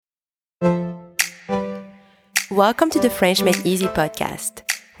Welcome to the French Made Easy podcast,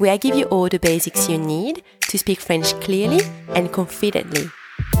 where I give you all the basics you need to speak French clearly and confidently.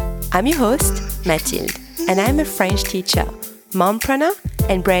 I'm your host, Mathilde, and I'm a French teacher, mompreneur,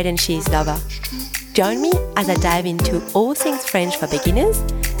 and bread and cheese lover. Join me as I dive into all things French for beginners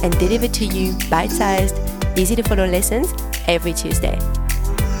and deliver to you bite-sized, easy-to-follow lessons every Tuesday.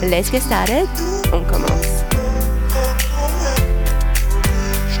 Let's get started. On commence.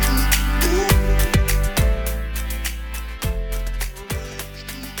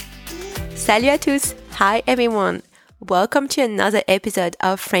 Salut à tous! Hi everyone! Welcome to another episode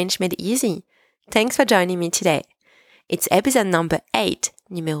of French Made Easy. Thanks for joining me today. It's episode number 8,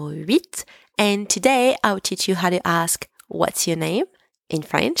 numéro 8, and today I'll teach you how to ask what's your name in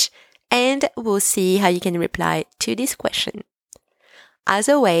French, and we'll see how you can reply to this question. As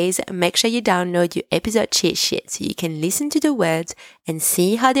always, make sure you download your episode cheat sheet so you can listen to the words and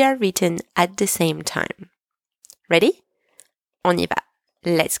see how they are written at the same time. Ready? On y va.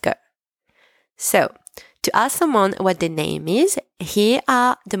 Let's go. So, to ask someone what their name is, here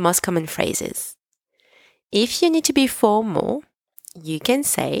are the most common phrases. If you need to be formal, you can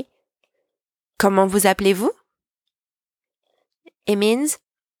say Comment vous appelez-vous? It means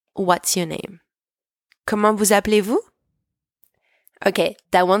what's your name? Comment vous appelez-vous? Okay,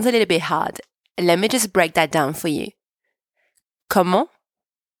 that one's a little bit hard. Let me just break that down for you. Comment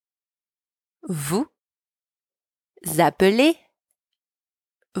vous appelez-vous?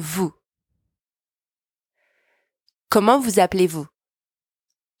 Comment vous appelez-vous?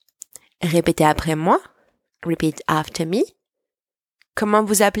 Répétez après moi. Repeat after me. Comment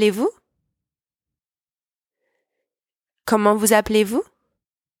vous appelez-vous? Comment vous appelez-vous?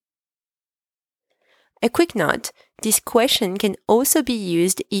 A quick note, this question can also be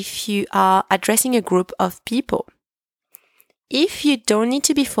used if you are addressing a group of people. If you don't need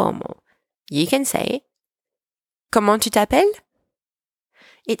to be formal, you can say Comment tu t'appelles?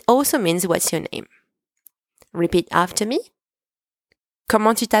 It also means what's your name. Repeat after me.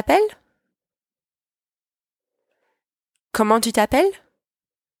 Comment tu t'appelles? Comment tu t'appelles?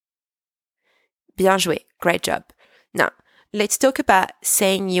 Bien joué. Great job. Now, let's talk about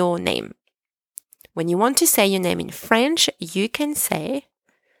saying your name. When you want to say your name in French, you can say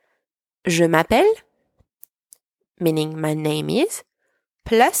Je m'appelle, meaning my name is,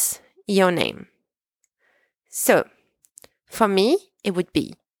 plus your name. So, for me, it would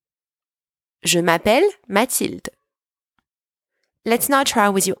be Je m'appelle Mathilde. Let's now try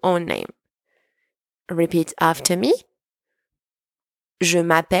with your own name. Repeat after me. Je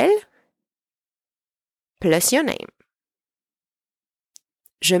m'appelle plus your name.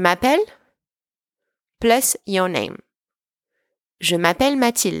 Je m'appelle plus your name. Je m'appelle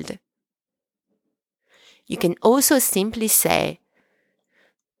Mathilde. You can also simply say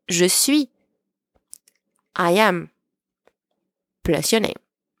Je suis, I am, plus your name.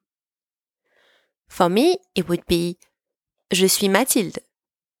 For me, it would be Je suis Mathilde.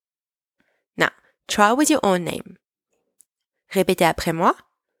 Now, try with your own name. Répétez après moi.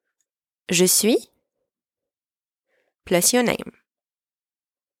 Je suis plus your name.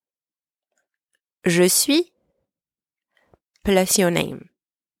 Je suis plus your name.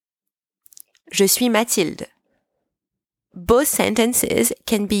 Je suis Mathilde. Both sentences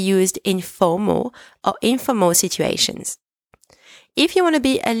can be used in formal or informal situations. If you want to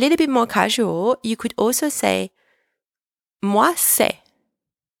be a little bit more casual, you could also say Moi c'est,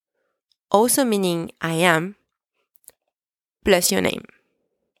 also meaning I am, plus your name.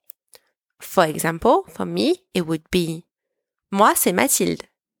 For example, for me, it would be Moi c'est Mathilde.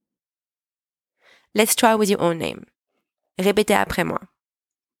 Let's try with your own name. Répétez après moi.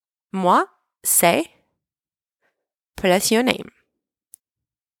 Moi c'est, plus your name.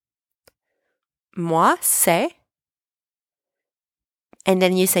 Moi c'est, and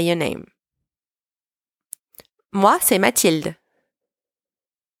then you say your name. Moi, c'est Mathilde.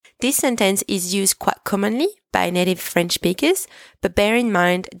 This sentence is used quite commonly by native French speakers, but bear in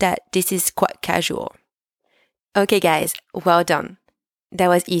mind that this is quite casual. Okay, guys, well done. That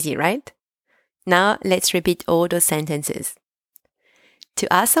was easy, right? Now, let's repeat all those sentences.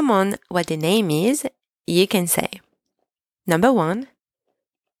 To ask someone what their name is, you can say Number 1.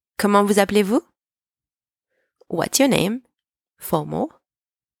 Comment vous appelez-vous? What's your name? Formal.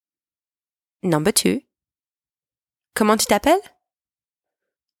 Number 2. Comment tu t'appelles?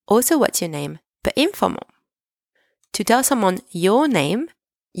 Also, what's your name, but informal. To tell someone your name,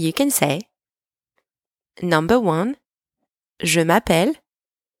 you can say Number 1. Je m'appelle,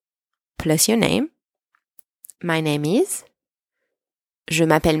 plus your name. My name is. Je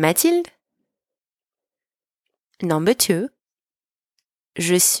m'appelle Mathilde. Number 2.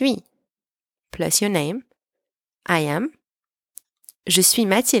 Je suis, plus your name. I am. Je suis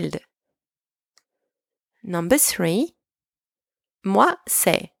Mathilde. Number 3. Moi,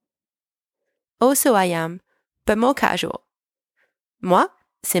 c'est. Also I am, but more casual. Moi,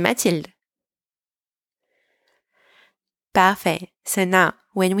 c'est Mathilde. Parfait. So now,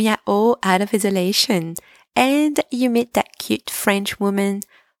 when we are all out of isolation and you meet that cute French woman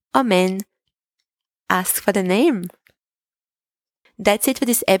or man, ask for the name. That's it for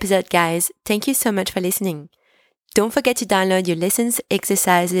this episode, guys. Thank you so much for listening. Don't forget to download your lessons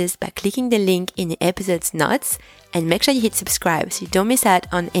exercises by clicking the link in the episode's notes and make sure you hit subscribe so you don't miss out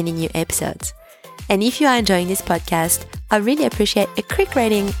on any new episodes. And if you are enjoying this podcast, I really appreciate a quick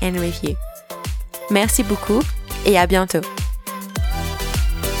rating and review. Merci beaucoup et à bientôt.